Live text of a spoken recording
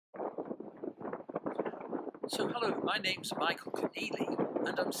So hello, my name's Michael Conneely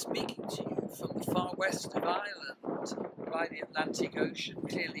and I'm speaking to you from the far west of Ireland by the Atlantic Ocean,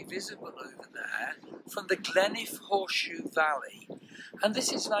 clearly visible over there, from the Gleniff Horseshoe Valley. And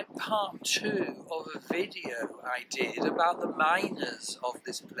this is like part 2 of a video I did about the miners of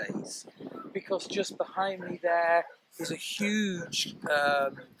this place, because just behind me there is a huge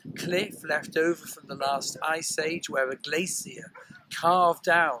cliff left over from the last ice age where a glacier carved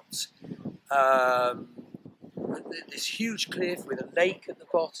out this huge cliff with a lake at the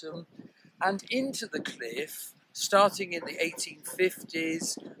bottom, and into the cliff, starting in the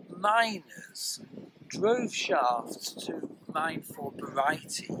 1850s, miners drove shafts to mine for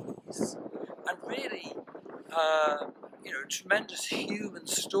varieties, and really, a tremendous human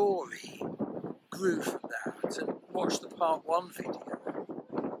story grew from that. And watch the part 1 video,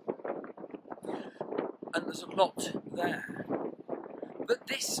 and there's a lot there. But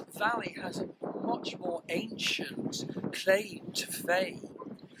this valley has a much more ancient claim to fame.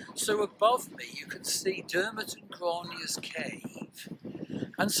 So above me you can see Diarmuid and Grainne's cave.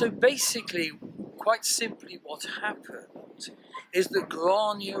 And so basically, quite simply, what happened is that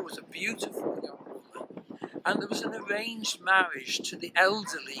Grainne was a beautiful young woman, and there was an arranged marriage to the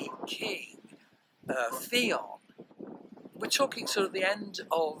elderly king, Fionn. We're talking sort of the end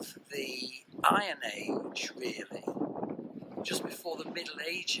of the Iron Age, really, just before the Middle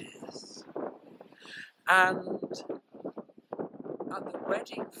Ages. And at the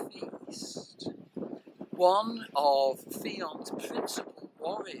wedding feast, one of Fionn's principal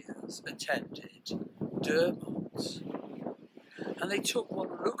warriors attended, Diarmuid, and they took one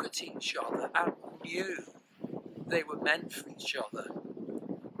look at each other and knew they were meant for each other.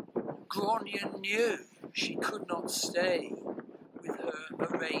 Grainne knew she could not stay with her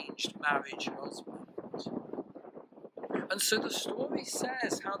arranged marriage husband. And so the story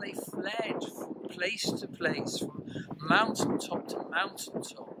says how they fled from place to place, from mountaintop to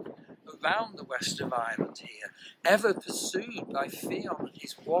mountaintop, around the west of Ireland here, ever pursued by Fionn and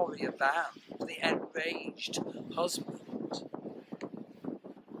his warrior band, the enraged husband.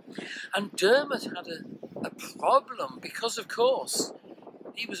 And Diarmuid had a problem because, of course,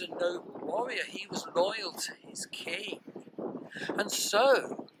 he was a noble warrior, he was loyal to his king. And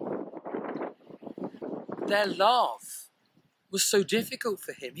so, their love was so difficult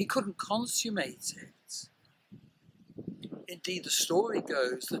for him, he couldn't consummate it. Indeed, the story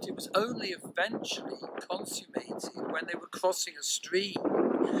goes that it was only eventually consummated when they were crossing a stream,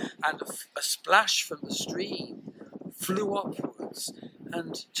 and a splash from the stream flew upwards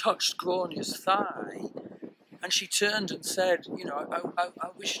and touched Grainne's thigh, and she turned and said, I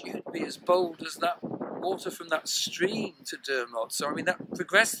wish you'd be as bold as that water from that stream, to Diarmuid. So, that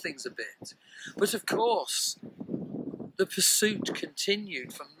progressed things a bit. But of course, the pursuit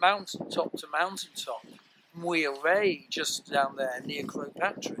continued from mountaintop to mountaintop, Muir just down there near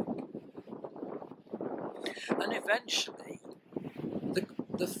Patrick. And eventually,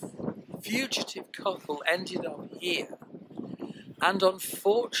 the fugitive couple ended up here, and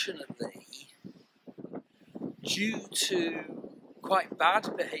unfortunately, due to quite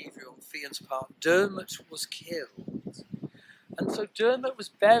bad behaviour on Fionn's part, Diarmuid was killed. And so Diarmuid was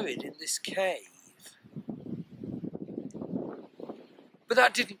buried in this cave. But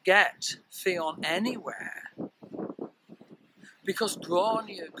that didn't get Fionn anywhere, because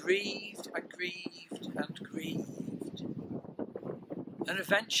Grainne grieved and grieved and grieved. And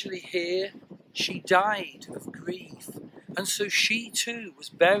eventually here, she died of grief. And so she too was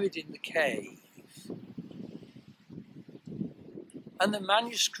buried in the cave. And the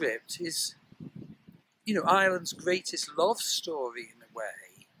manuscript is, Ireland's greatest love story in a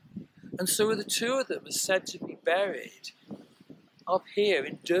way. And so the two of them are said to be buried up here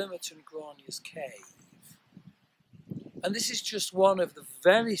in Diarmuid and Grainne's cave. And this is just one of the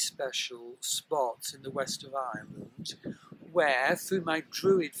very special spots in the west of Ireland where, through my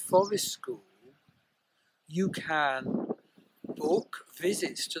Druid Forest School, you can book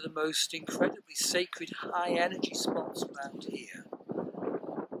visits to the most incredibly sacred high-energy spots around here.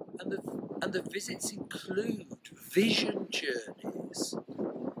 And the visits include vision journeys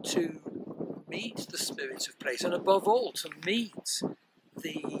to meet the spirits of place, and above all, to meet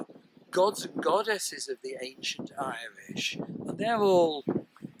the gods and goddesses of the ancient Irish. And they're all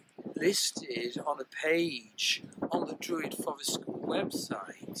listed on a page on the Druid Forest School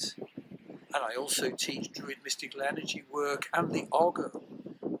website. And I also teach Druid mystical energy work and the Ogham,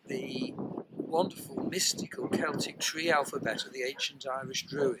 the wonderful mystical Celtic tree alphabet of the ancient Irish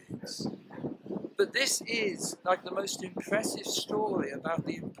Druids. But this is like the most impressive story about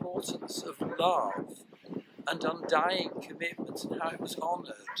the importance of love and undying commitment and how it was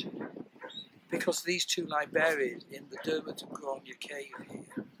honoured because these two lie buried in the Diarmuid and Grainne cave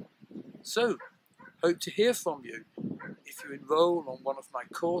here. So, hope to hear from you if you enroll on one of my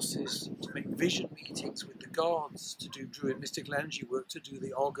courses to make vision meetings with the gods, to do druid mystical energy work, to do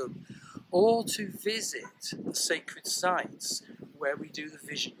the Ogham, or to visit the sacred sites where we do the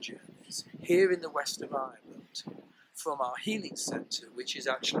vision journeys here in the west of Ireland from our healing centre, which is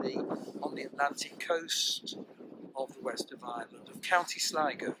actually on the Atlantic coast of the west of Ireland, of County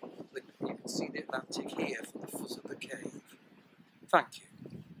Sligo. You can see the Atlantic here from the foot of the cave. Thank you.